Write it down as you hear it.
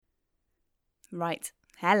Right.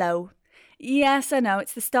 Hello. Yes, I know,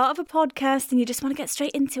 it's the start of a podcast and you just want to get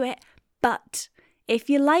straight into it. But if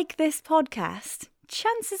you like this podcast,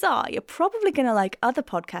 chances are you're probably going to like other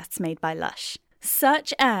podcasts made by Lush,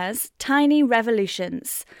 such as Tiny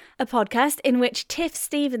Revolutions, a podcast in which Tiff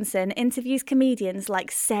Stevenson interviews comedians like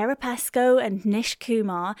Sarah Pascoe and Nish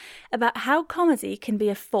Kumar about how comedy can be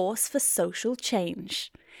a force for social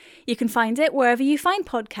change. You can find it wherever you find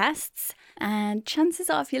podcasts, and chances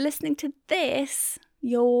are if you're listening to this,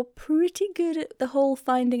 you're pretty good at the whole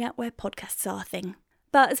finding out where podcasts are thing.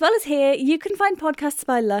 But as well as here, you can find podcasts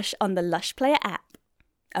by Lush on the Lush Player app.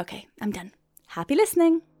 Okay, I'm done. Happy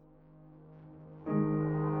listening.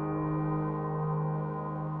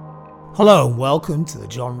 Hello and welcome to the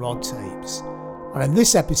John Rod Tapes. And in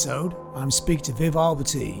this episode, I'm speaking to Viv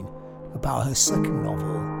Albertine about her second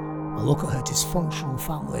novel, a look at her dysfunctional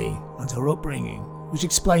family and her upbringing, which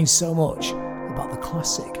explains so much about the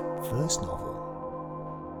classic first novel.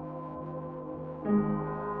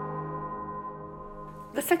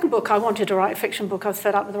 The second book, I wanted to write a fiction book. I was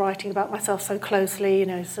fed up with writing about myself so closely,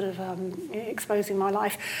 exposing my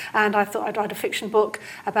life. And I thought I'd write a fiction book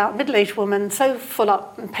about a middle-aged woman so full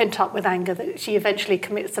up and pent up with anger that she eventually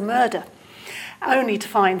commits a murder, only to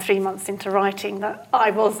find 3 months into writing that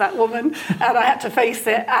I was that woman and I had to face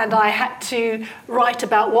it and I had to write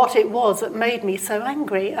about what it was that made me so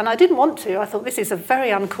angry. And I didn't want to. I thought this is a very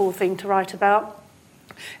uncool thing to write about.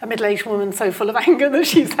 A middle-aged woman so full of anger that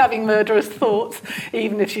she's having murderous thoughts,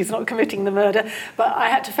 even if she's not committing the murder. But I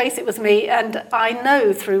had to face it was me, and I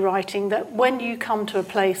know through writing that when you come to a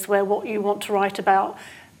place where what you want to write about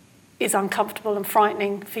is uncomfortable and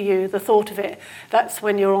frightening for you, the thought of it, that's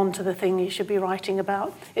when you're on to the thing you should be writing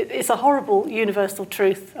about. It's a horrible universal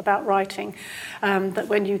truth about writing, that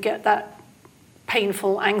when you get that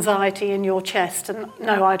painful anxiety in your chest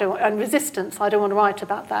and resistance, I don't want to write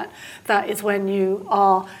about that. That is when you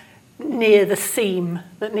are near the seam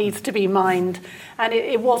that needs to be mined. And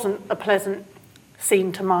it wasn't a pleasant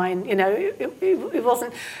seam to mine. It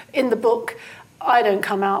wasn't. In the book, I don't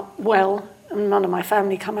come out well, and none of my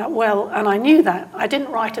family come out well, and I knew that. I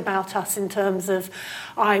didn't write about us in terms of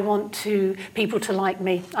I want people to like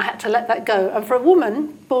me. I had to let that go. And for a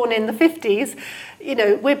woman born in the 50s,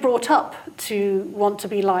 we're brought up to want to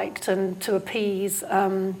be liked and to appease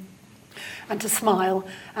and to smile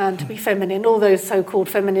and to be feminine, all those so-called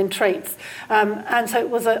feminine traits. And so it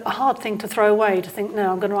was a hard thing to throw away, to think,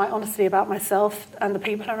 no, I'm going to write honestly about myself and the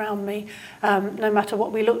people around me, no matter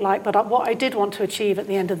what we look like. But what I did want to achieve at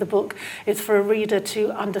the end of the book is for a reader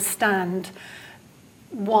to understand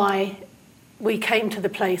why we came to the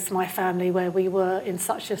place, my family, where we were in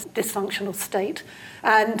such a dysfunctional state.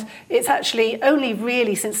 And it's actually only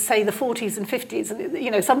really since, say, the 40s and 50s,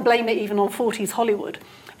 and some blame it even on 40s Hollywood,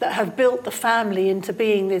 that have built the family into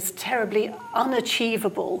being this terribly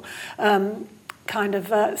unachievable kind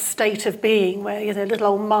of state of being where, little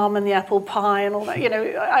old mum and the apple pie and all that.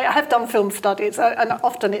 I have done film studies, and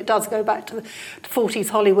often it does go back to the 40s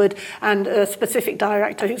Hollywood and a specific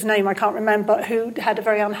director whose name I can't remember, who had a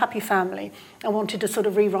very unhappy family and wanted to sort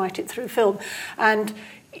of rewrite it through film. And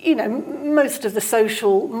most of the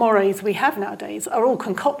social mores we have nowadays are all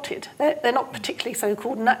concocted. They're not particularly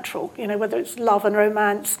so-called natural, whether it's love and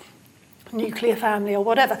romance, nuclear family or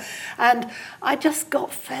whatever. And I just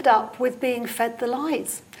got fed up with being fed the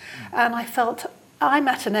lies. And I felt I'm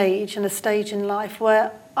at an age and a stage in life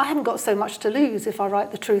where I haven't got so much to lose if I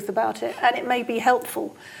write the truth about it. And it may be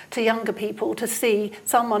helpful to younger people to see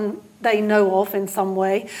someone they know of in some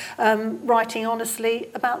way writing honestly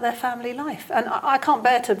about their family life. And I can't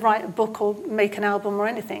bear to write a book or make an album or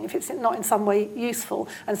anything if it's not in some way useful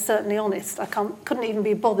and certainly honest. I couldn't even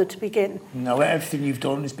be bothered to begin. No, everything you've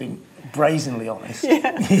done has been brazenly honest.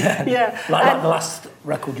 Yeah. Like the last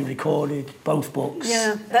record you recorded, both books.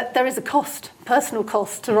 Yeah, there is a cost, personal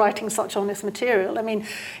cost, to writing such honest material. I mean,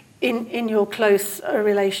 in your close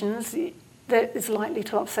relations, that is likely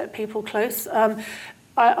to upset people close.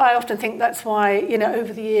 I often think that's why,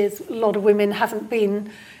 over the years, a lot of women haven't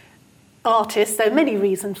been artists. There are many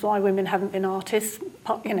reasons why women haven't been artists,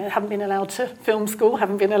 haven't been allowed to film school,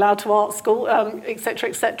 haven't been allowed to art school,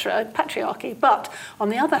 etc., patriarchy. But on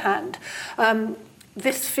the other hand,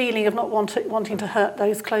 this feeling of not wanting to hurt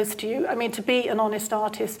those close to you. I mean, to be an honest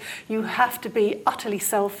artist, you have to be utterly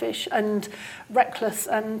selfish and reckless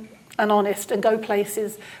and honest and go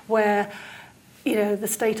places where, the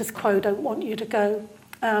status quo don't want you to go.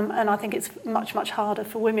 And I think it's much, much harder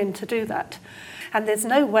for women to do that. And there's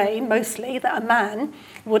no way, mostly, that a man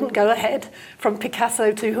wouldn't go ahead from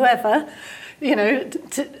Picasso to whoever,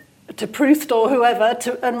 to Proust or whoever,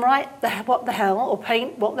 and write what the hell, or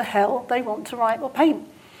paint what the hell they want to write or paint.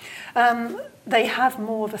 they have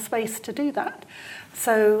more of a space to do that.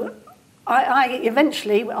 So I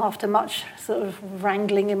eventually, after much sort of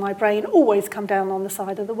wrangling in my brain, always come down on the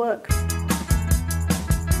side of the work.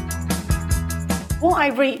 What I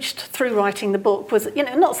reached through writing the book was,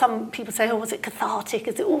 not some people say, oh, was it cathartic?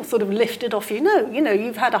 Is it all sort of lifted off you? No,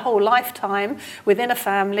 you've had a whole lifetime within a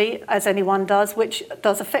family, as anyone does, which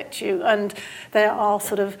does affect you. And there are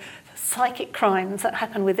sort of psychic crimes that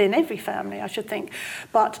happen within every family, I should think.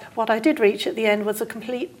 But what I did reach at the end was a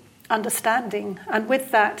complete understanding. And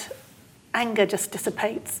with that, anger just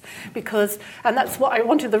dissipates. And that's what I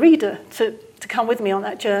wanted the reader to come with me on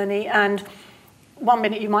that journey. And one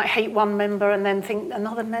minute you might hate one member and then think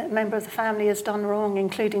another member of the family has done wrong,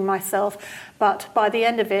 including myself. But by the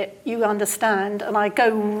end of it, you understand, and I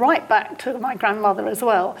go right back to my grandmother as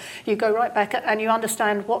well. You go right back and you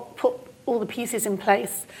understand what put all the pieces in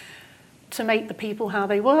place to make the people how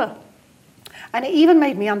they were. And it even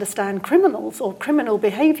made me understand criminals or criminal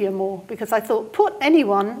behaviour more, because I thought, put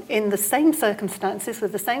anyone in the same circumstances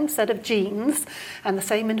with the same set of genes and the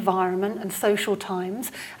same environment and social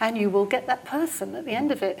times, and you will get that person at the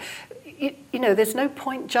end of it. There's no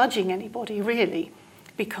point judging anybody, really,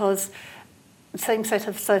 because the same set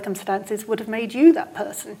of circumstances would have made you that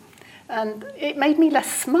person. And it made me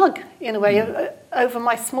less smug, in a way, over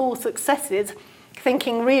my small successes,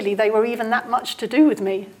 thinking really they were even that much to do with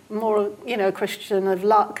me. More, a question of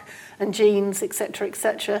luck and genes,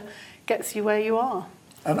 etc., gets you where you are.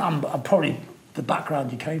 And probably the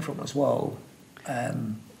background you came from as well,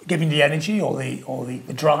 giving the energy or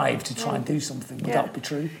the drive to try and do something. Would that be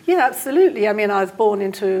true? Yeah, absolutely. I mean, I was born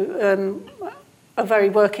into a very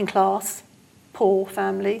working class, poor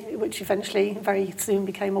family, which eventually very soon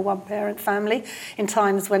became a one-parent family in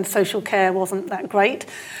times when social care wasn't that great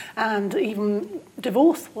and even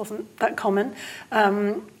divorce wasn't that common.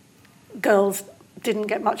 Girls didn't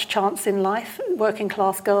get much chance in life. Working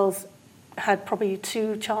class girls had probably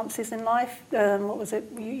 2 chances in life. What was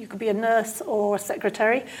it? You could be a nurse or a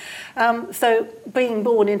secretary. So being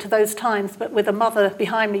born into those times, but with a mother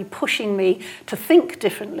behind me pushing me to think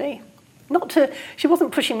differently. She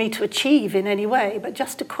wasn't pushing me to achieve in any way, but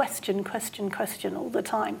just to question all the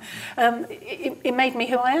time. It made me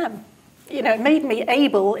who I am. It made me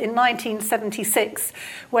able in 1976,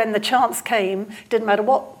 when the chance came, didn't matter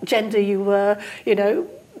what gender you were,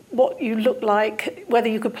 what you looked like, whether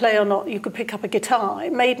you could play or not, you could pick up a guitar.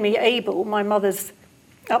 It made me able, my mother's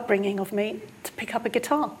upbringing of me, to pick up a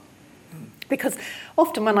guitar. Because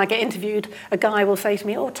often when I get interviewed, a guy will say to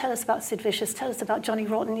me, oh, tell us about Sid Vicious, tell us about Johnny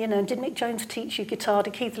Rotten, did Mick Jones teach you guitar,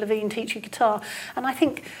 did Keith Levine teach you guitar? And I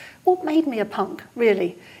think, what made me a punk,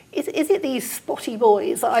 really? Is it these spotty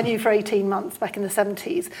boys that I knew for 18 months back in the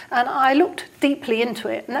 70s? And I looked deeply into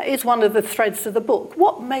it, and that is one of the threads of the book.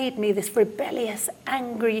 What made me this rebellious,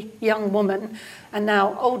 angry young woman, and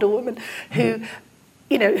now older woman, who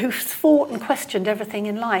fought and questioned everything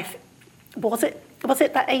in life? Was it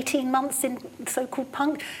that 18 months in so-called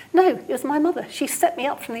punk? No, it was my mother. She set me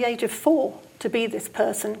up from the age of 4 to be this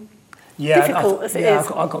person. Yeah, difficult as it is.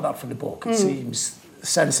 I got that from the book. It seems the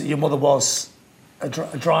sense that your mother was a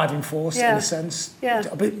driving force in a sense. Yeah.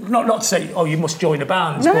 Not to say, oh, you must join a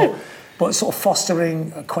band, no. but sort of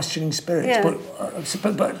fostering a questioning spirit. Yeah.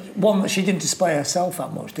 But one that she didn't display herself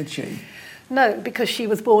that much, did she? No, because she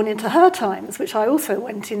was born into her times, which I also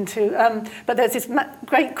went into. But there's this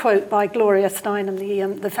great quote by Gloria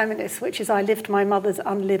Steinem, the feminist, which is, I lived my mother's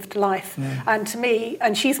unlived life. Mm. And to me,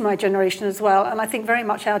 and she's my generation as well, and I think very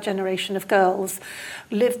much our generation of girls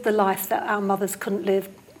lived the life that our mothers couldn't live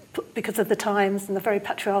because of the times and the very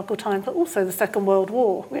patriarchal times, but also the Second World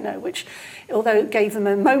War, which, although it gave them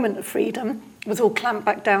a moment of freedom, was all clamped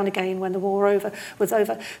back down again when the war was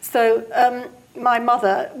over. So my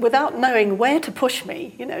mother, without knowing where to push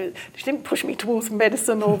me, she didn't push me towards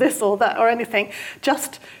medicine or this or that or anything,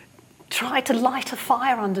 just tried to light a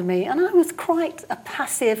fire under me. And I was quite a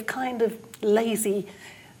passive, kind of lazy,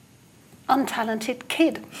 untalented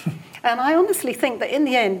kid. And I honestly think that in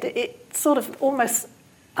the end, it sort of almost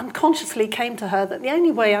unconsciously came to her that the only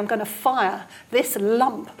way I'm going to fire this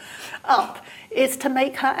lump up is to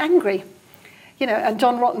make her angry. And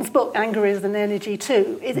John Rotten's book, Anger is an Energy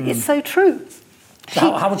Too, is so true.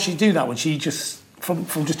 So how would she do that? Would she just, from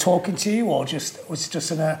just talking to you, or was it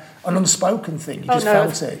just an unspoken thing? You just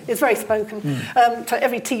felt it? It's very spoken. So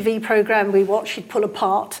every TV programme we watch, she'd pull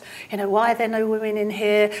apart, why are there no women in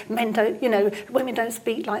here? Men don't, women don't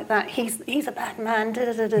speak like that. He's a bad man,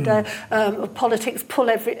 politics, pull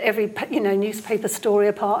every newspaper story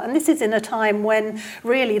apart. And this is in a time when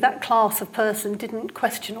really that class of person didn't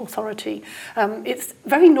question authority. It's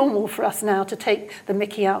very normal for us now to take the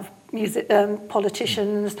mickey out of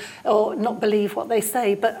politicians or not believe what they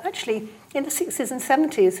say. But actually, in the 60s and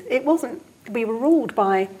 70s, it wasn't. We were ruled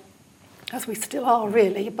by, as we still are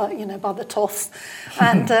really, but by the toss,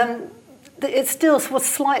 and it still was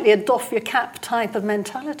slightly a doff your cap type of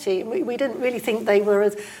mentality. We didn't really think they were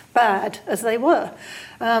as bad as they were.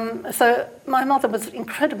 So my mother was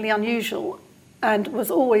incredibly unusual and was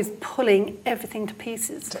always pulling everything to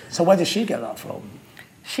pieces. So where did she get that from?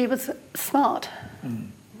 She was smart.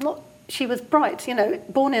 She was bright,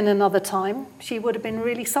 born in another time. She would have been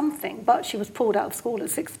really something, but she was pulled out of school at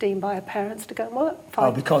 16 by her parents to go and work.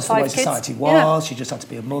 Because the way society was, she just had to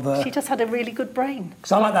be a mother. She just had a really good brain.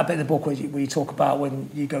 Because I like that bit in the book where you talk about when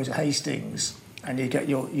you go to Hastings and you're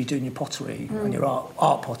doing your pottery and your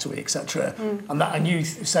art pottery, etc. And you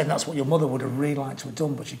saying that's what your mother would have really liked to have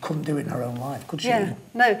done, but she couldn't do it in her own life, could she? Yeah,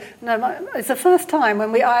 no. It's the first time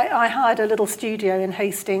when I hired a little studio in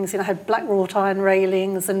Hastings. I had black wrought iron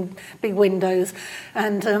railings and big windows,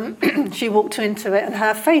 and she walked into it, and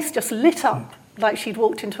her face just lit up like she'd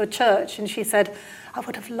walked into a church, and she said, I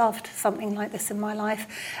would have loved something like this in my life.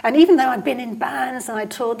 And even though I'd been in bands and I'd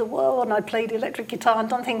toured the world and I'd played electric guitar and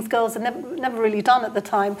done things girls had never really done at the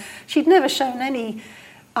time, she'd never shown any,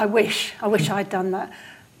 I wish I'd done that.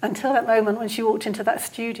 Until that moment when she walked into that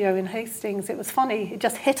studio in Hastings, it was funny, it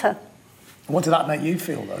just hit her. What did that make you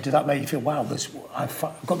feel, though? Did that make you feel, wow, I've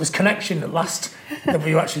got this connection at last, that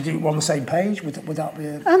we actually were on the same page? Would that be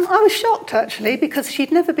a... I was shocked, actually, because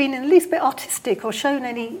she'd never been in the least bit artistic or shown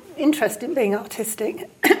any interest in being artistic.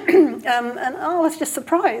 And I was just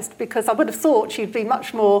surprised, because I would have thought she'd be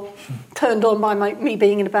much more turned on by me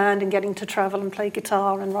being in a band and getting to travel and play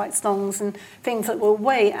guitar and write songs and things that were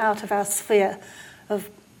way out of our sphere of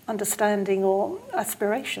understanding or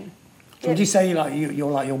aspiration. So would you say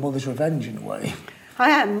you're like your mother's revenge in a way?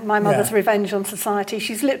 I am my mother's revenge on society.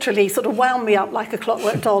 She's literally sort of wound me up like a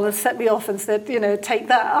clockwork doll and set me off and said, take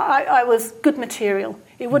that. I was good material.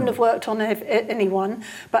 It wouldn't have worked on anyone,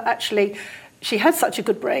 but actually she had such a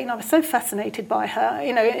good brain. I was so fascinated by her.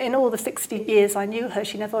 In all the 60 years I knew her,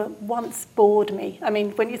 she never once bored me. I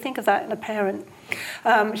mean, when you think of that in a parent,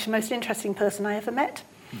 she's the most interesting person I ever met.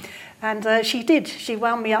 And she did. She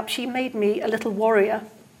wound me up. She made me a little warrior.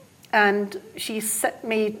 And she set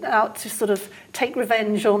me out to sort of take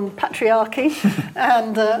revenge on patriarchy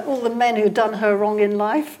and all the men who'd done her wrong in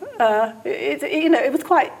life. It was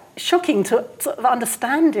quite shocking to sort of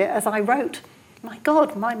understand it as I wrote. My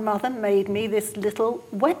God, my mother made me this little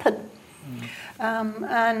weapon.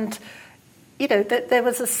 And there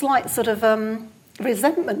was a slight sort of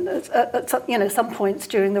resentment at some points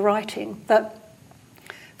during the writing that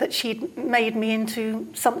she'd made me into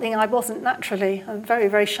something I wasn't naturally. I'm very,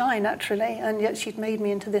 very shy naturally, and yet she'd made me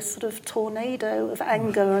into this sort of tornado of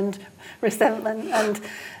anger and resentment and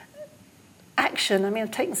action. I mean, I've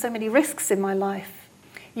taken so many risks in my life.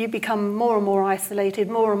 You become more and more isolated,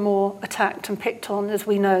 more and more attacked and picked on, as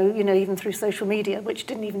we know, even through social media, which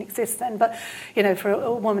didn't even exist then. But, for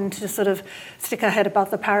a woman to sort of stick her head above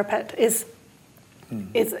the parapet is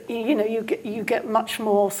you get much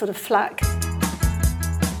more sort of flack.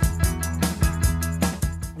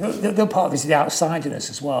 The other part of this is the outsiderness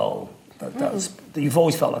as well. That you've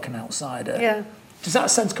always felt like an outsider. Yeah. Does that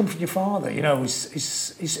sense come from your father?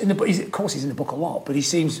 He's in the book. Of course, he's in the book a lot, but he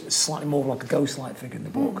seems slightly more like a ghost-like figure in the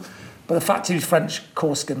book. But the fact he's French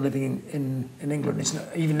Corsican living in England,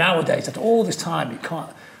 even nowadays, after all this time,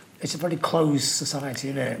 it's a very closed society,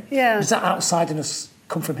 isn't it? Yeah. Does that outsiderness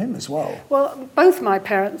come from him as well? Well, both my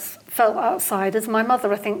parents felt outsiders. My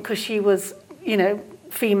mother, I think, because she was,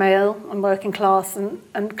 female and working class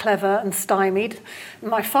and clever and stymied.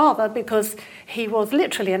 My father, because he was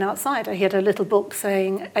literally an outsider. He had a little book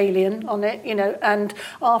saying alien on it, and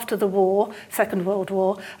after the war, Second World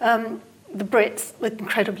War, the Brits were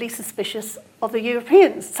incredibly suspicious of the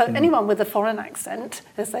Europeans. So anyone with a foreign accent,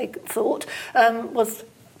 as they thought, was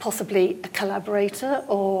possibly a collaborator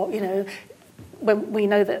or, when we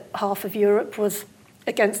know that half of Europe was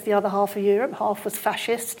against the other half of Europe, half was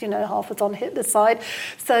fascist, half was on Hitler's side.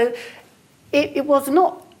 So it was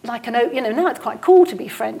not like now it's quite cool to be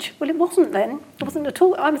French. Well, it wasn't then. It wasn't at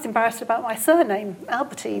all. I was embarrassed about my surname,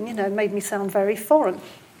 Albertine, made me sound very foreign.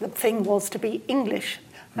 The thing was to be English.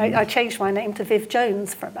 I changed my name to Viv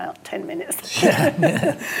Jones for about 10 minutes.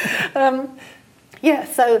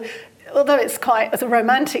 So although it's quite a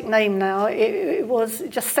romantic name now, it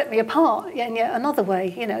just set me apart in yet another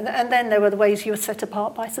way, And then there were the ways you were set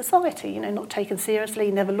apart by society, not taken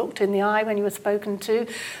seriously, never looked in the eye when you were spoken to,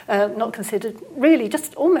 not considered really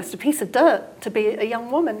just almost a piece of dirt to be a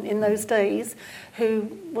young woman in those days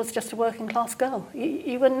who was just a working class girl.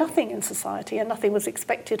 You were nothing in society and nothing was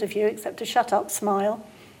expected of you except to shut up, smile,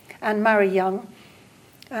 and marry young.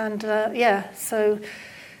 And so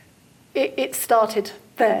it started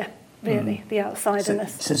there, really, the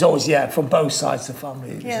outsiderness. So it's always, from both sides of the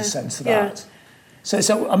family, there's a sense of that.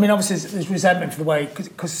 So I mean, obviously there's resentment for the way,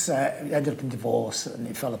 because it ended up in divorce and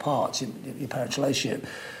it fell apart, your parents' relationship.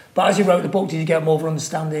 But as you wrote the book, did you get more of an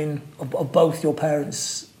understanding of both your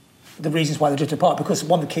parents, the reasons why they drifted apart? Because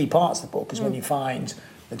one of the key parts of the book is when you find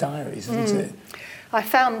the diaries, isn't it? I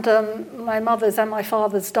found my mother's and my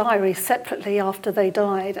father's diaries separately after they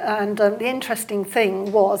died, and the interesting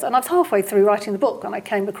thing was, and I was halfway through writing the book when I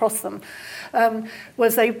came across them,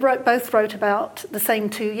 was they both wrote about the same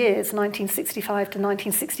 2 years, 1965 to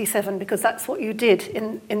 1967, because that's what you did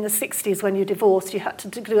in the 60s when you divorced. You had to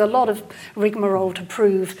do a lot of rigmarole to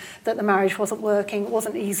prove that the marriage wasn't working. It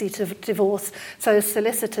wasn't easy to divorce. So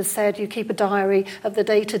solicitors said you keep a diary of the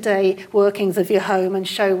day-to-day workings of your home and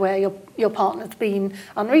show where your partner's been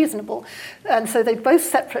unreasonable. And so they both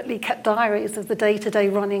separately kept diaries of the day-to-day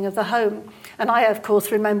running of the home. And I, of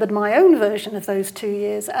course, remembered my own version of those 2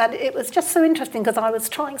 years. And it was just so interesting because I was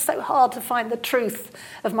trying so hard to find the truth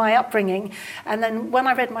of my upbringing. And then when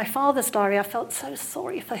I read my father's diary, I felt so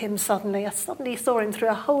sorry for him suddenly. I suddenly saw him through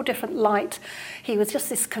a whole different light. He was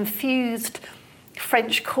just this confused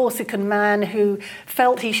French Corsican man who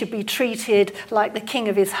felt he should be treated like the king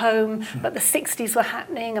of his home, but the 60s were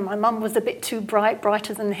happening and my mum was a bit too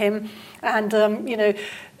brighter than him, and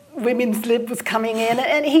women's lib was coming in,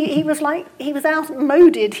 and he was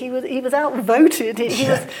outmoded, he was outvoted, he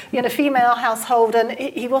was in a female household, and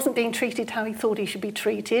he wasn't being treated how he thought he should be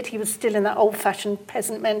treated. He was still in that old-fashioned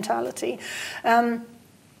peasant mentality.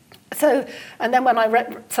 So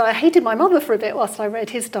I hated my mother for a bit whilst I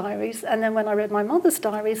read his diaries, and then when I read my mother's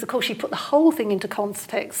diaries, of course, she put the whole thing into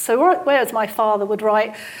context. So whereas my father would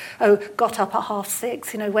write, got up at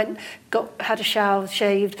 6:30, had a shower,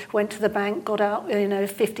 shaved, went to the bank, got out,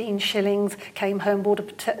 15 shillings, came home,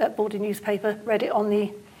 bought a newspaper, read it on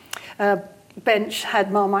the bench,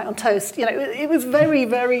 had Marmite on toast. It was very,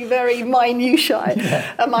 very, very minutiae.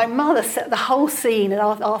 Yeah. And my mother set the whole scene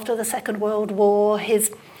after the Second World War,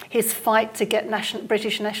 his fight to get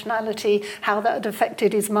British nationality, how that had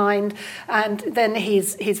affected his mind, and then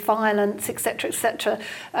his violence, etc., etc.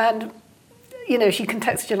 And, she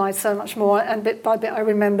contextualised so much more, and bit by bit I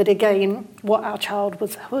remembered again what our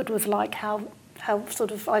childhood was like, how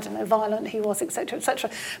sort of, violent he was, etc., etc.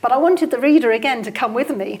 But I wanted the reader, again, to come with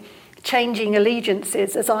me, changing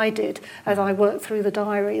allegiances as I did, as I worked through the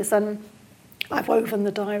diaries. And I've woven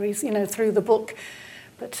the diaries, through the book.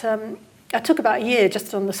 But I took about a year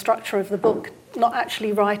just on the structure of the book, not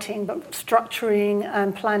actually writing, but structuring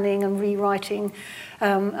and planning and rewriting,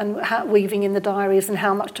 and weaving in the diaries and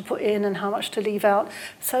how much to put in and how much to leave out.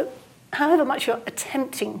 So however much you're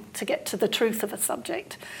attempting to get to the truth of a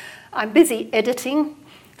subject, I'm busy editing,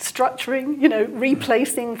 structuring,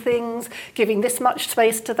 replacing things, giving this much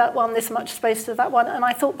space to that one, this much space to that one. And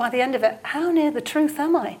I thought by the end of it, how near the truth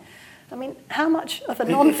am I? I mean, how much of a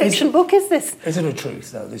non-fiction book is this? Is it a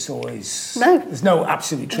truth, though? There's no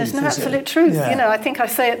absolute truth. There's no absolute truth. Yeah. I think I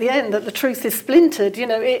say at the end that the truth is splintered.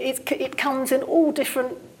 It comes in all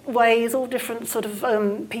different ways, all different sort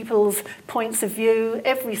of people's points of view.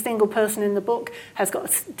 Every single person in the book has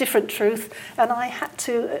got a different truth, and I had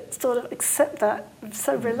to sort of accept that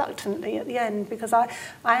so reluctantly at the end, because I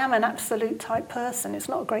am an absolute type person. It's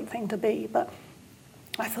not a great thing to be, but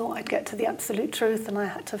I thought I'd get to the absolute truth, and I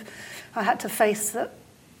had to face that.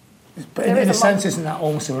 But in a sense, isn't that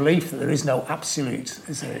almost a relief that there is no absolute?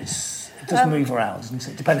 Is it? It does move around, doesn't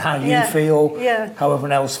it? Depending how you feel, how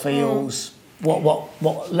everyone else feels.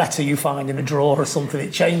 What letter you find in a drawer or something,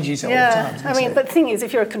 it changes all the time. But the thing is,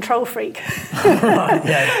 if you're a control freak, right,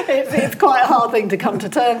 yeah. it's quite a hard thing to come to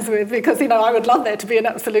terms with, because I would love there to be an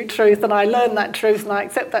absolute truth, and I learn that truth and I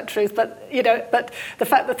accept that truth. But but the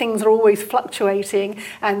fact that things are always fluctuating,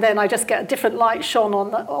 and then I just get a different light shone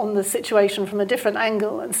on the situation from a different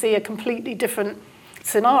angle and see a completely different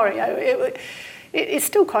scenario, it's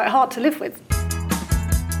still quite hard to live with.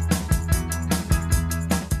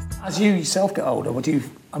 As you yourself get older, when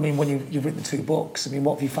you've written 2 books,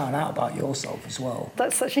 what have you found out about yourself as well?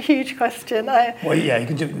 That's such a huge question. You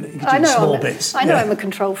can do small bits. I know I'm a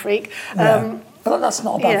control freak. But that's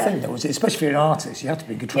not a bad thing, though, is it? Especially if you're an artist, you have to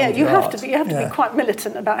be in control of your art. You have to be quite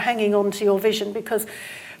militant about hanging on to your vision, because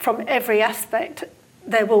from every aspect,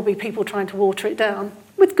 there will be people trying to water it down,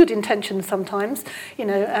 with good intentions sometimes,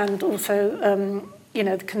 and also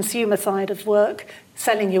the consumer side of work,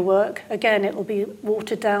 selling your work, again, it will be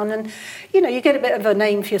watered down. And, you get a bit of a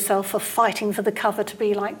name for yourself for fighting for the cover to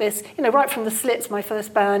be like this. Right from the Slits, my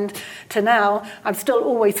first band, to now, I'm still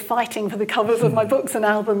always fighting for the covers of my books and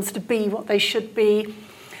albums to be what they should be.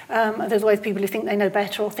 There's always people who think they know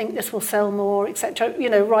better or think this will sell more, etc.,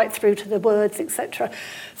 right through to the words, etc.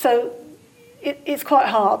 So it's quite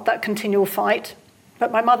hard, that continual fight.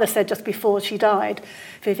 But my mother said just before she died,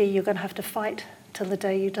 Vivi, you're going to have to fight till the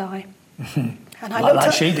day you die. And I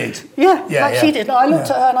like she did. She did. I looked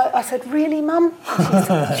at her and I said, really, Mum?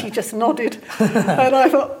 She just nodded. And I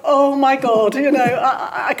thought, oh, my God,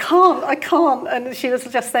 I can't. And she was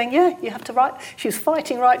just saying, yeah, you have to write. She was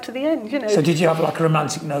fighting right to the end, So did you have like a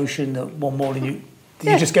romantic notion that one morning you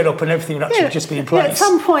just get up and everything would actually just be in place? Yeah, at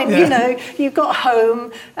some point, you got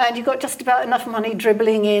home and you got just about enough money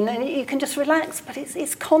dribbling in and you can just relax, but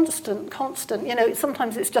it's constant.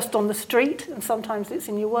 Sometimes it's just on the street and sometimes it's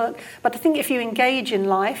in your work. But I think if you engage in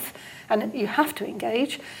life, and you have to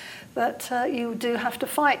engage, that you do have to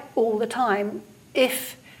fight all the time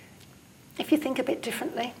if you think a bit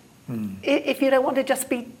differently. If you don't want to just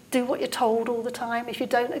do what you're told all the time, if you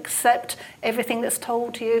don't accept everything that's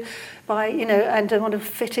told to you and don't want to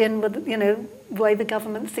fit in with, the way the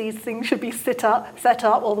government sees things should be set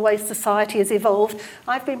up, or the way society has evolved.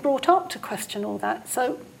 I've been brought up to question all that,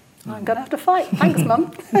 so I'm going to have to fight. Thanks,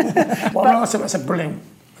 Mum. Well, it's a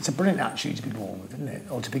brilliant attitude to be born with, isn't it?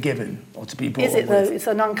 Or to be given, or to be brought up with. Is it, though? It's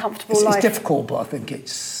an uncomfortable life. It's difficult, but I think can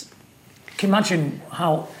you imagine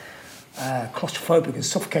how claustrophobic and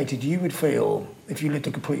suffocated you would feel if you lived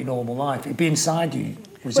a completely normal life? It'd be inside you,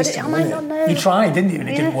 resisting, wouldn't it? You tried, didn't you? And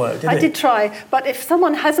it didn't work, did it? I did try, but if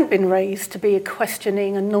someone hasn't been raised to be a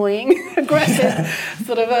questioning, annoying, aggressive,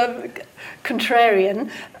 sort of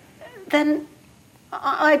contrarian, then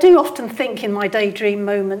I do often think in my daydream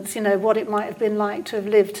moments, what it might have been like to have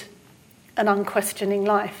lived an unquestioning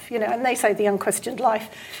life, and they say the unquestioned life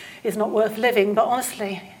is not worth living, but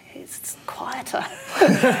honestly, it's quieter.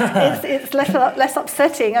 it's less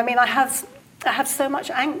upsetting. I mean, I have so much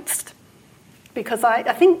angst because I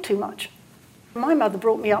think too much. My mother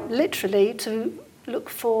brought me up literally to look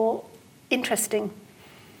for interesting.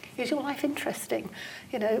 Is your life interesting?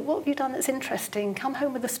 What have you done that's interesting? Come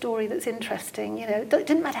home with a story that's interesting. It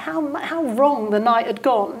didn't matter how wrong the night had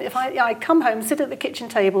gone. If I come home, sit at the kitchen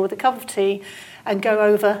table with a cup of tea and go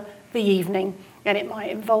over the evening, and it might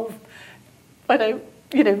involve,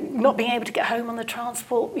 not being able to get home on the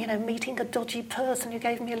transport, meeting a dodgy person who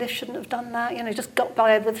gave me a lift, shouldn't have done that, just got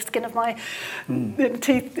by the skin of my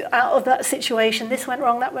teeth out of that situation. This went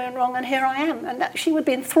wrong, that went wrong, and here I am. And she would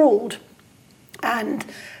be enthralled. And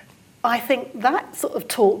I think that sort of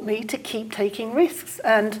taught me to keep taking risks.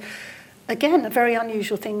 And again, a very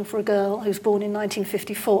unusual thing for a girl who's born in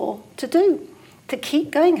 1954 to do. To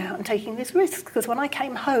keep going out and taking these risks, because when I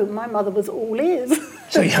came home, my mother was all ears.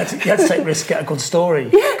 So you had to take risks, get a good story.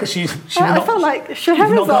 Yeah, because I felt like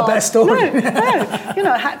Scheherazade. Not got a better story.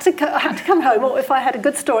 No. I had to come home, or if I had a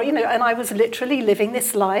good story, and I was literally living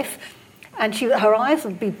this life, and her eyes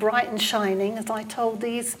would be bright and shining as I told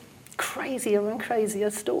these crazier and crazier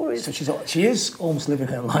stories. So she is almost living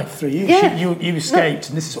her life through you. Yeah. You escaped,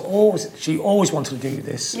 and she always wanted to do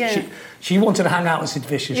this. Yeah. She wanted to hang out with Sid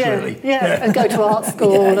Vicious, really. Yeah, and go to art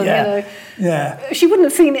school. Yeah. She wouldn't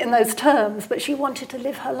have seen it in those terms, but she wanted to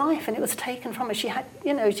live her life, and it was taken from her. She had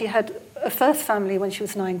a first family when she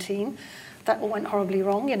was 19. That all went horribly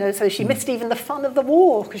wrong, so she missed even the fun of the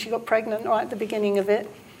war because she got pregnant right at the beginning of it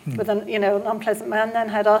with an unpleasant man, then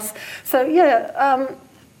had us. So,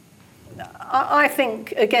 I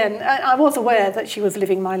think, again, I was aware that she was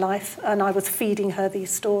living my life and I was feeding her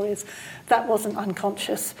these stories. That wasn't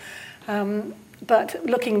unconscious. But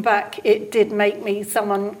looking back, it did make me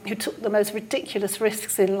someone who took the most ridiculous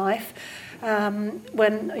risks in life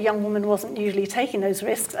when a young woman wasn't usually taking those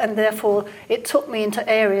risks, and therefore it took me into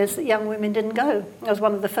areas that young women didn't go. I was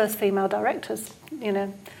one of the first female directors,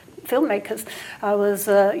 filmmakers. I was,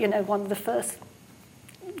 one of the first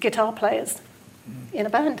guitar players in a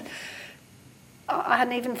band. I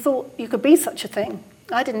hadn't even thought you could be such a thing.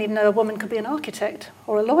 I didn't even know a woman could be an architect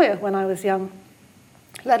or a lawyer when I was young,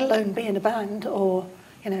 let alone be in a band or,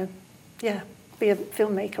 be a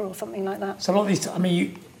filmmaker or something like that. So a lot of these,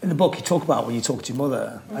 in the book you talk about when you talk to your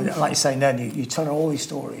mother, and like you're saying then, you tell her all these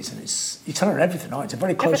stories and you tell her everything, right? It's a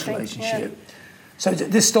very close relationship. Yeah. So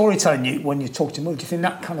this storytelling, when you talk to your mother, do you think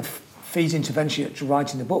that kind of feeds into eventually to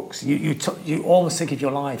writing the books? You almost think of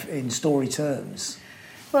your life in story terms.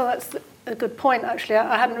 Well, that's a good point, actually.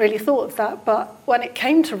 I hadn't really thought of that, but when it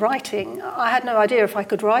came to writing, I had no idea if I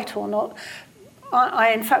could write or not.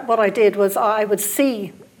 In fact, what I did was I would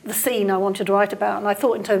see the scene I wanted to write about, and I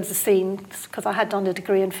thought in terms of scene, because I had done a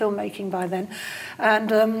degree in filmmaking by then,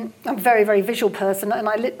 and I'm a very, very visual person, and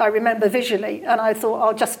I remember visually, and I thought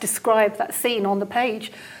I'll just describe that scene on the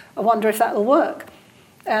page. I wonder if that will work.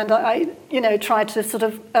 And I tried to sort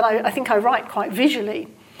of, and I think I write quite visually.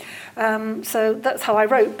 So that's how I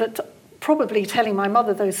wrote, but probably telling my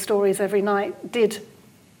mother those stories every night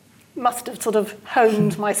must have sort of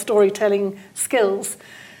honed my storytelling skills.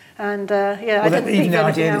 And I didn't even the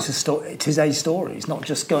idea that it is a story. It's not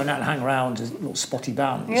just going out and hang around as little spotty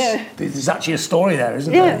bands. Yeah. There's actually a story there,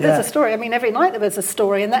 isn't there? Yeah, there's a story. I mean, every night there was a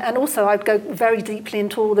story, and also I'd go very deeply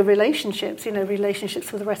into all the relationships.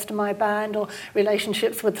 Relationships with the rest of my band, or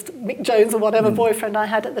relationships with Mick Jones or whatever boyfriend I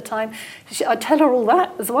had at the time. I'd tell her all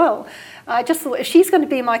that as well. I just thought, if she's going to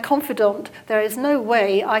be my confidant, there is no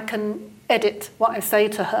way I can edit what I say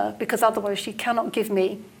to her, because otherwise she cannot give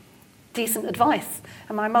me decent advice.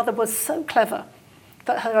 And my mother was so clever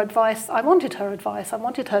that her advice, I wanted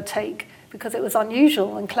her take, because it was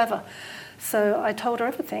unusual and clever. So I told her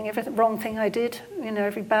every wrong thing I did,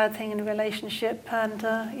 every bad thing in the relationship, and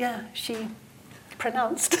she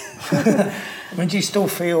pronounced. I mean, do you still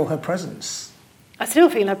feel her presence? I still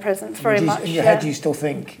feel her presence very much. In your head, do you still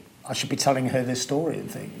think, I should be telling her this story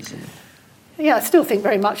and things? Yeah, I still think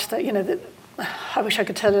very much that, that I wish I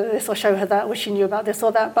could tell her this or show her that, I wish she knew about this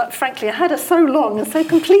or that. But frankly, I had her so long and so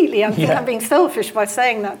completely. I think I'm being selfish by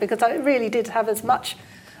saying that, because I really did have as much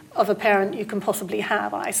of a parent you can possibly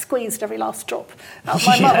have. I squeezed every last drop out of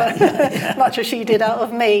my mother, much as she did out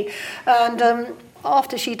of me. And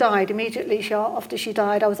after she died, immediately after she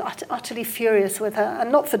died, I was utterly furious with her,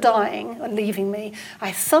 and not for dying and leaving me.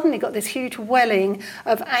 I suddenly got this huge welling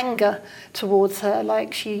of anger towards her,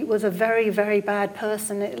 like she was a very, very bad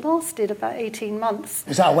person. It lasted about 18 months.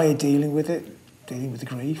 Was that a way of dealing with it, dealing with the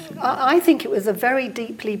grief? I think it was a very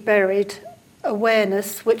deeply buried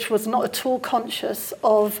awareness, which was not at all conscious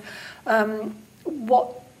of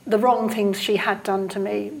what the wrong things she had done to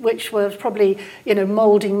me, which was probably,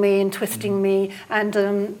 moulding me and twisting me. And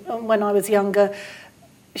when I was younger,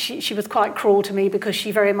 she was quite cruel to me, because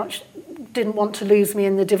she very much didn't want to lose me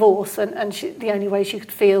in the divorce. And the only way she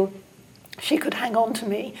could feel she could hang on to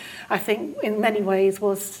me, I think, in many ways,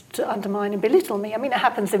 was to undermine and belittle me. I mean, it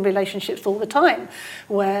happens in relationships all the time,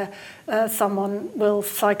 where someone will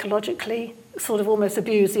psychologically sort of almost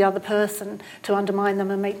abuse the other person to undermine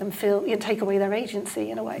them and make them feel, take away their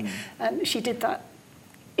agency in a way. And she did that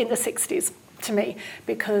in the 60s to me,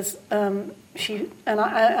 because and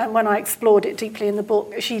when I explored it deeply in the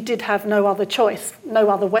book, she did have no other choice, no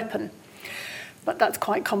other weapon. But that's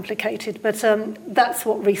quite complicated. But that's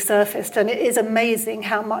what resurfaced, and it is amazing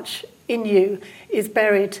how much in you is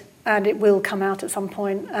buried, and it will come out at some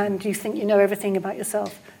point, and you think you know everything about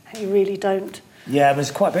yourself, and you really don't. Yeah, there's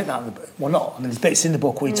quite a bit that. Well, not. I mean, there's bits in the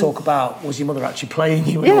book where you talk about, was your mother actually playing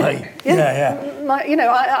you in a way? Yeah.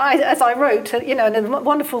 As I wrote, and the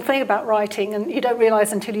wonderful thing about writing, and you don't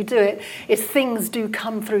realise until you do it, is things do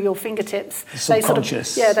come through your fingertips.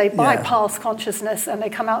 Subconscious. They bypass consciousness, and they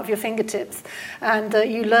come out of your fingertips, and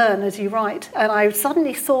you learn as you write. And I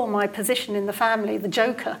suddenly saw my position in the family, the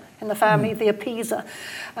joker in the family, the appeaser.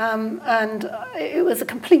 And it was a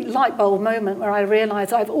complete light bulb moment where I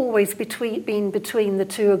realised I've always been between the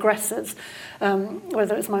two aggressors,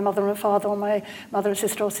 whether it's my mother and father, or my mother and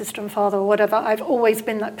sister, or sister and father, or whatever. I've always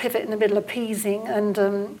been that pivot in the middle, appeasing,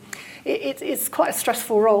 and it's quite a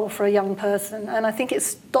stressful role for a young person, and I think it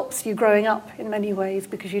stops you growing up in many ways,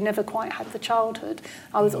 because you never quite had the childhood.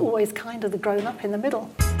 I was always kind of the grown-up in the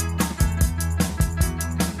middle.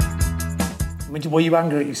 I mean, were you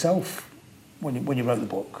angry at yourself when you wrote the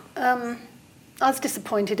book? I was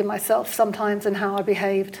disappointed in myself sometimes and how I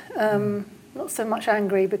behaved. Not so much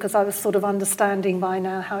angry, because I was sort of understanding by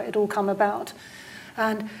now how it had all come about.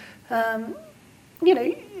 And,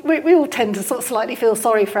 we all tend to sort of slightly feel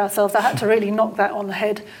sorry for ourselves. I had to really knock that on the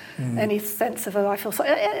head, any sense of, I feel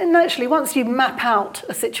sorry. And actually, once you map out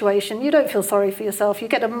a situation, you don't feel sorry for yourself. You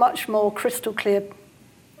get a much more crystal clear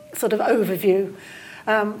sort of overview.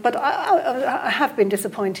 But I have been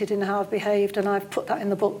disappointed in how I've behaved, and I've put that in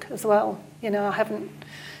the book as well. I haven't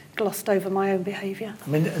glossed over my own behaviour. I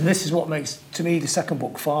mean, and this is what makes, to me, the second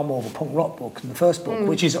book far more of a punk rock book than the first book,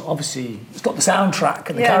 which is obviously, it's got the soundtrack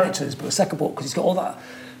and the characters, but the second book, because it's got all that,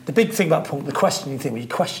 the big thing about punk, the questioning thing, where you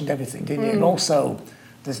questioned everything, didn't you? And also,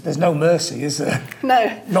 there's no mercy, is there?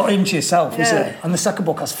 No. Not into yourself, is there? And the second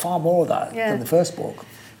book has far more of that than the first book.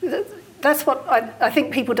 That's what I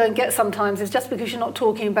think people don't get sometimes, is just because you're not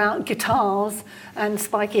talking about guitars and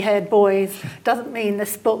spiky-haired boys doesn't mean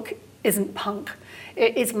this book isn't punk.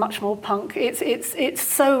 It is much more punk. It's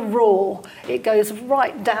so raw. It goes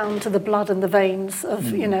right down to the blood and the veins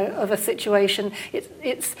of of a situation.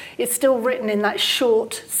 It's still written in that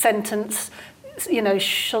short sentence,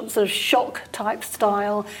 sort of shock type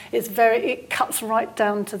style. It cuts right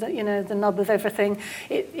down to the nub of everything.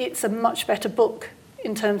 It's a much better book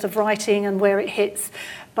in terms of writing and where it hits,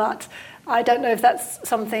 but I don't know if that's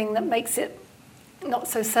something that makes it not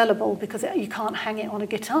so sellable, because you can't hang it on a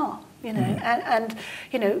guitar, you know. And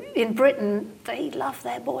you know, in Britain, they love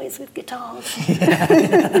their boys with guitars. You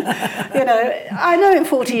know, I know in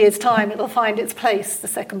 40 years' time it'll find its place, the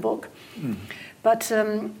second book. But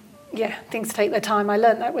yeah, things take their time. I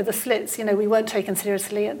learned that with the Slits. You know, we weren't taken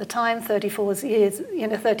seriously at the time. 30, 40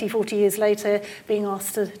 years later, being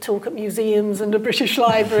asked to talk at museums and the British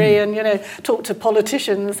Library and, you know, talk to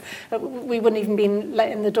politicians. We wouldn't even been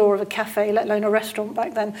let in the door of a cafe, let alone a restaurant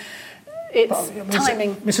back then. It's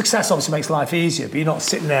timing. Success obviously makes life easier, but you're not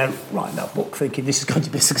sitting there writing that book thinking this is going to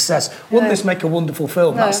be a success. Wouldn't this make a wonderful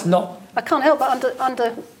film? No. That's not... I can't help but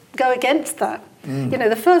go against that. You know,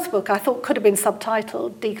 the first book I thought could have been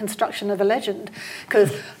subtitled Deconstruction of a Legend,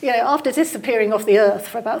 because, you know, after disappearing off the earth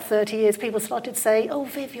for about 30 years, people started to say, oh,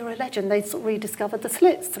 Viv, you're a legend. They sort of rediscovered the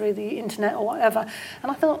Slits through the internet or whatever.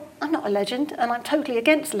 And I thought, I'm not a legend, and I'm totally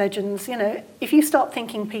against legends. You know, if you start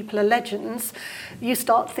thinking people are legends, you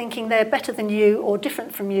start thinking they're better than you or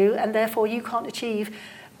different from you, and therefore you can't achieve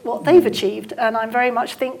what they've achieved. And I very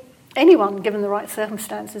much think anyone, given the right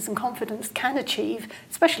circumstances and confidence, can achieve,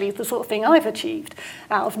 especially the sort of thing I've achieved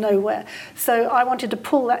out of nowhere. So I wanted to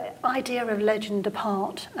pull that idea of legend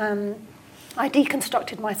apart. I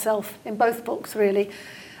deconstructed myself in both books, really.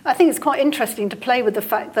 I think it's quite interesting to play with the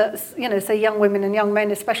fact that, you know, say young women and young men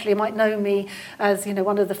especially might know me as, you know,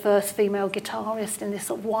 one of the first female guitarists in this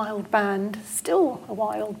sort of wild band, still a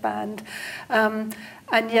wild band. And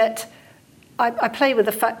yet I play with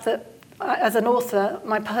the fact that as an author,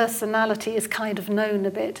 my personality is kind of known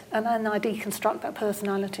a bit, and then I deconstruct that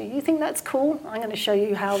personality. You think that's cool? I'm going to show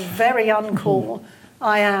you how very uncool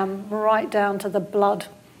I am, right down to the blood.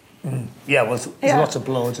 Yeah, well, there's lots of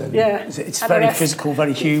blood, and it's very physical,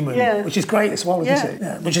 very human, which is great as well, isn't it?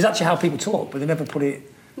 Yeah. Which is actually how people talk, but they never put it...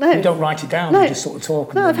 No. You don't write it down, you just sort of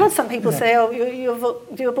talk. No, I've had some people say, oh,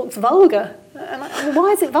 your book's vulgar. And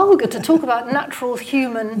why is it vulgar to talk about natural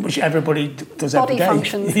human... Which everybody does body every day.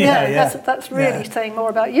 Functions. That's really saying more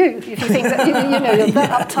about you, if you think that you know, you're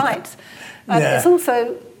that uptight. And it's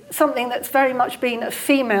also something that's very much been a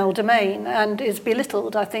female domain and is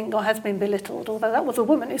belittled, I think, or has been belittled, although that was a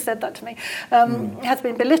woman who said that to me, has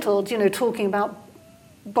been belittled, you know, talking about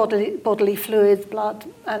bodily fluids, blood,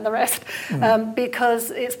 and the rest,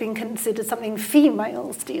 because it's been considered something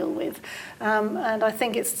females deal with. And I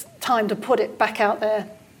think it's time to put it back out there,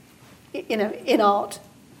 you know, in art.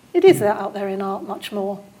 It is out there in art much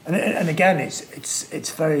more. And again,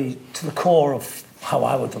 it's very to the core of how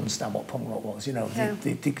I would understand what punk rock was. You know,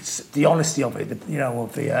 the honesty of it, you know,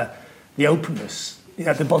 of the openness.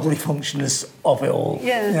 Yeah, the bodily functions of it all.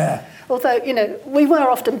 Yeah. Although, you know, we were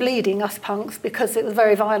often bleeding, us punks, because it was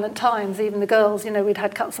very violent times. Even the girls, you know, we'd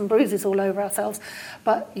had cuts and bruises all over ourselves.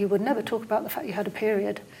 But you would never talk about the fact you had a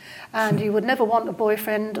period. And you would never want a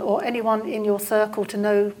boyfriend or anyone in your circle to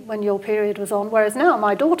know when your period was on. Whereas now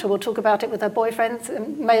my daughter will talk about it with her boyfriends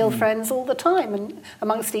and male friends all the time and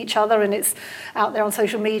amongst each other, and it's out there on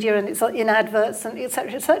social media and it's in adverts and et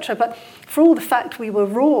cetera, et cetera. But for all the fact we were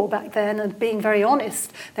raw back then and being very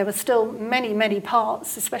honest, there were still many, many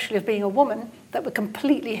parts, especially of being a woman, that were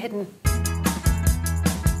completely hidden.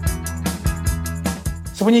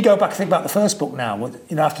 So when you go back and think about the first book now,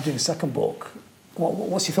 you know, after doing the second book,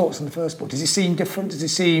 what's your thoughts on the first book? Does it seem different? Does it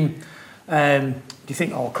seem... do you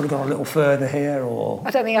think, I could have gone a little further here, or...?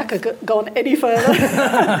 I don't think I could go on any further.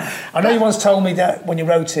 I know you once told me that when you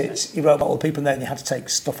wrote it, you wrote about all the people in there and you had to take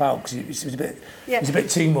stuff out because it was a bit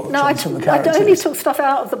too much on some of the characters. I only took stuff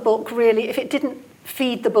out of the book, really, if it didn't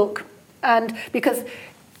feed the book. And because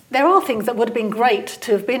there are things that would have been great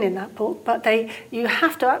to have been in that book, but you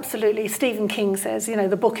have to absolutely, Stephen King says, you know,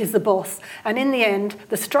 the book is the boss. And in the end,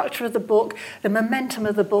 the structure of the book, the momentum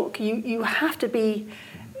of the book, you have to be...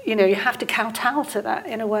 You know, you have to kowtow to that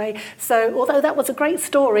in a way. So, although that was a great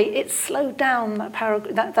story, it slowed down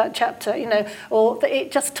that chapter, you know, or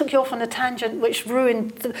it just took you off on a tangent which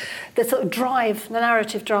ruined the sort of drive, the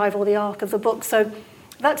narrative drive or the arc of the book. So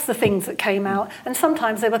that's the things that came out. And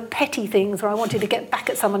sometimes there were petty things where I wanted to get back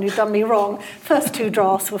at someone who'd done me wrong. First two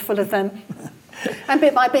drafts were full of them. And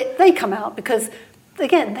bit by bit, they come out because...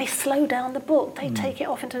 Again, they slow down the book. They take it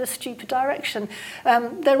off into a stupid direction.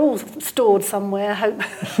 They're all stored somewhere, hope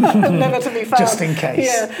never to be found. Just in case.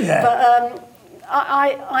 Yeah. But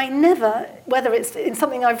I never, whether it's in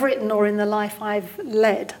something I've written or in the life I've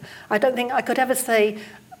led, I don't think I could ever say,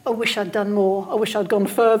 I wish I'd done more, I wish I'd gone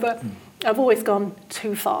further. I've always gone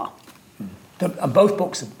too far. And both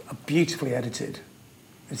books are beautifully edited.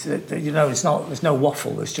 You know, there's no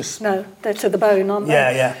waffle, there's just... No, they're to the bone, aren't they?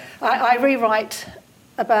 Yeah. I rewrite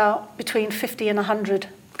about between 50 and 100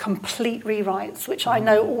 complete rewrites, which I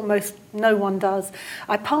know almost no one does.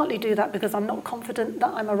 I partly do that because I'm not confident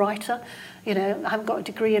that I'm a writer. You know, I haven't got a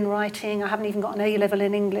degree in writing. I haven't even got an A-level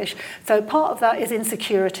in English. So part of that is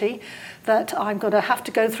insecurity, that I'm going to have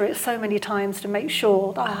to go through it so many times to make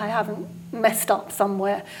sure that I haven't messed up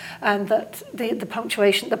somewhere, and that the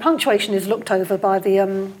punctuation is looked over by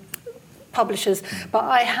the publishers. But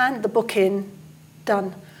I hand the book in,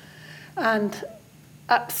 done, and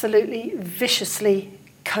absolutely viciously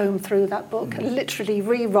comb through that book, literally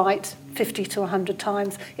rewrite 50 to 100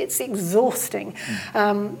 times. It's exhausting.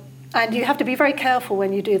 And you have to be very careful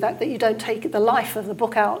when you do that you don't take the life of the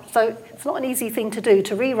book out. So it's not an easy thing to do,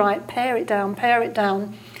 to rewrite, pare it down,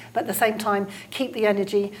 but at the same time, keep the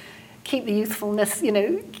energy, keep the youthfulness, you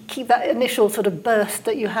know, keep that initial sort of burst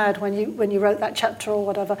that you had when you wrote that chapter or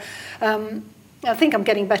whatever. I think I'm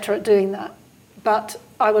getting better at doing that, but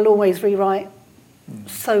I will always rewrite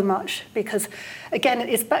so much because, again,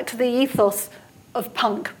 it's back to the ethos of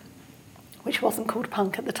punk, which wasn't called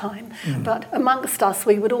punk at the time. But amongst us,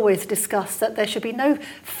 we would always discuss that there should be no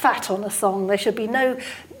fat on a song. There should be no,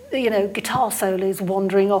 you know, guitar solos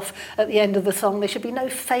wandering off at the end of the song. There should be no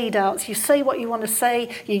fade outs. You say what you want to say.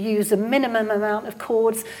 You use a minimum amount of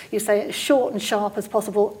chords. You say it as short and sharp as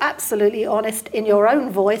possible, absolutely honest in your own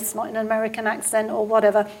voice, not in an American accent or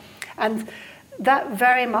whatever. And that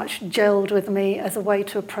very much gelled with me as a way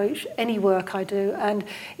to approach any work I do. And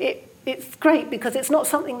it's great because it's not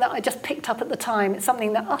something that I just picked up at the time. It's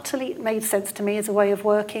something that utterly made sense to me as a way of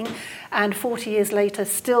working, and 40 years later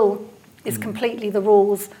still is completely the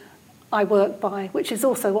rules I work by, which is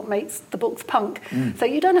also what makes the books punk. So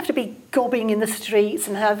you don't have to be gobbing in the streets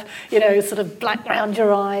and have, you know, sort of black round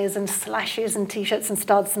your eyes and slashes and T-shirts and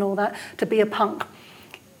studs and all that to be a punk.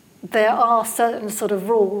 There are certain sort of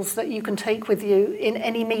rules that you can take with you in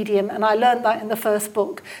any medium, and I learned that in the first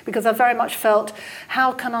book because I very much felt,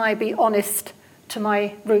 how can I be honest to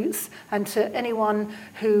my roots and to anyone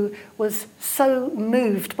who was so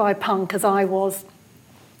moved by punk as I was,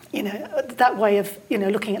 you know, that way of, you know,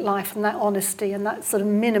 looking at life and that honesty and that sort of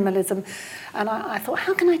minimalism. And I thought,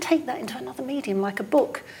 how can I take that into another medium like a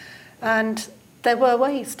book? And there were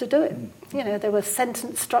ways to do it. You know, there were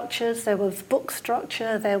sentence structures, there was book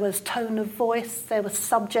structure, there was tone of voice, there was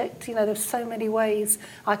subject. You know, there's so many ways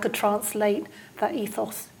I could translate that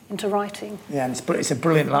ethos into writing. Yeah, and it's a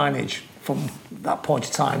brilliant lineage from that point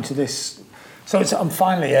of time to this. So I'm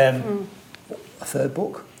finally a third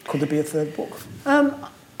book. Could there be a third book?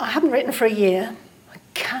 I haven't written for a year. I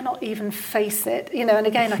cannot even face it, you know, and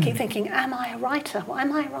again I keep thinking, am I a writer? Well,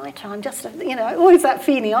 am I a writer? I'm just a, you know, always that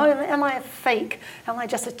feeling, am I a fake? Am I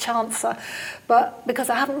just a chancer? But because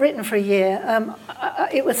I haven't written for a year,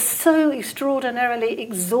 it was so extraordinarily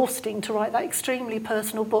exhausting to write that extremely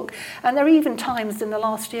personal book. And there are even times in the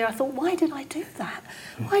last year I thought, why did I do that?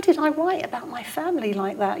 Why did I write about my family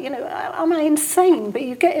like that? You know, am I insane? But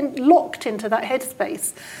you get locked into that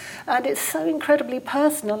headspace. And it's so incredibly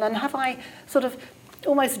personal, and have I sort of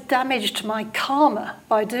almost damaged my karma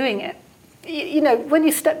by doing it? You know, when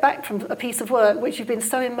you step back from a piece of work which you've been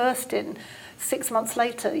so immersed in, 6 months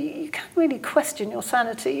later, you can't really question your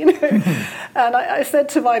sanity, you know. And I said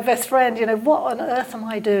to my best friend, you know, what on earth am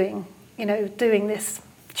I doing? You know, doing this,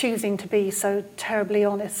 choosing to be so terribly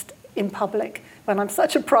honest in public when I'm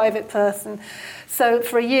such a private person. So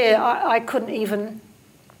for a year, I couldn't even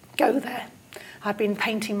go there. I've been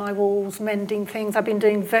painting my walls, mending things. I've been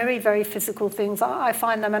doing very, very physical things. I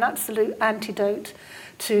find them an absolute antidote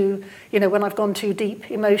to, you know, when I've gone too deep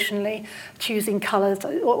emotionally, choosing colours.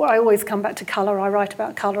 I always come back to colour. I write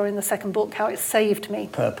about colour in the second book, how it saved me.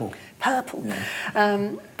 Purple.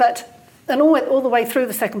 Yeah. And all the way through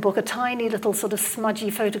the second book are tiny little sort of smudgy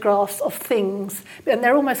photographs of things. And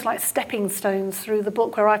they're almost like stepping stones through the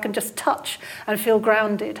book where I can just touch and feel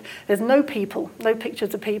grounded. There's no people, no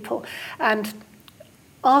pictures of people. And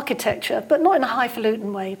architecture, but not in a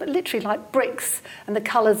highfalutin way, but literally like bricks and the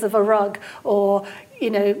colours of a rug, or,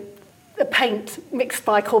 you know, a paint mixed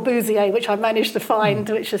by Corbusier, which I managed to find,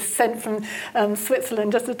 which is sent from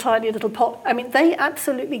Switzerland, just a tiny little pot. I mean, they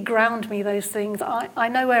absolutely ground me, those things. I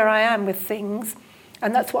know where I am with things,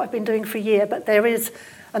 and that's what I've been doing for a year, but there is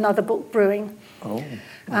another book brewing. Oh.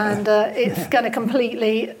 And it's going to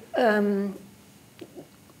completely...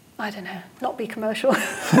 I don't know, not be commercial.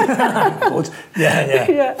 Good.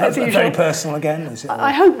 Yeah. That's very personal again, is it?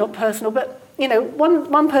 I hope not personal, but, you know,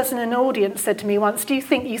 one person in an audience said to me once, do you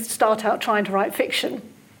think you start out trying to write fiction?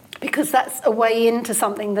 Because that's a way into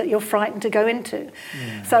something that you're frightened to go into.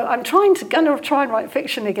 Yeah. So I'm going to try and write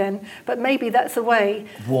fiction again, but maybe that's a way...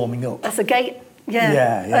 Warming up. That's a gate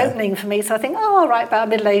opening for me. So I think, I'll write about a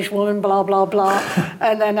middle-aged woman, blah, blah, blah.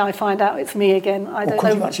 And then I find out it's me again. I don't know.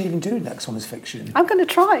 Could you actually even do next one as fiction? I'm going to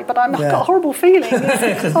try, but I've got a horrible feeling.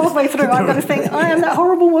 Halfway through, I'm going to think, I am that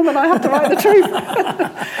horrible woman. I have to write the truth.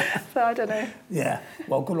 So I don't know. Yeah.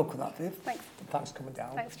 Well, good luck with that, Viv. Thanks. Thanks for coming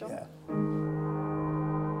down. Thanks, John. Yeah.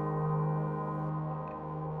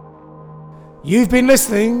 You've been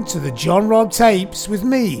listening to the John Robb Tapes with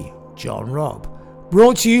me, John Robb.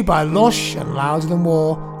 Brought to you by Lush and Louder Than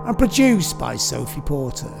War and produced by Sophie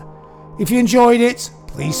Porter. If you enjoyed it,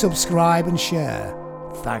 please subscribe and share.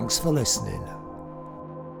 Thanks for listening.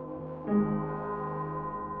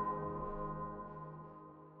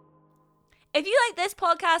 If you like this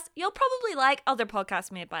podcast, you'll probably like other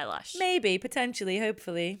podcasts made by Lush. Maybe, potentially,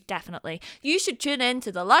 hopefully. Definitely. You should tune in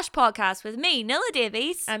to the Lush podcast with me, Nilla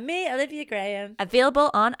Davies. And me, Olivia Graham.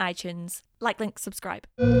 Available on iTunes. Like, link, subscribe.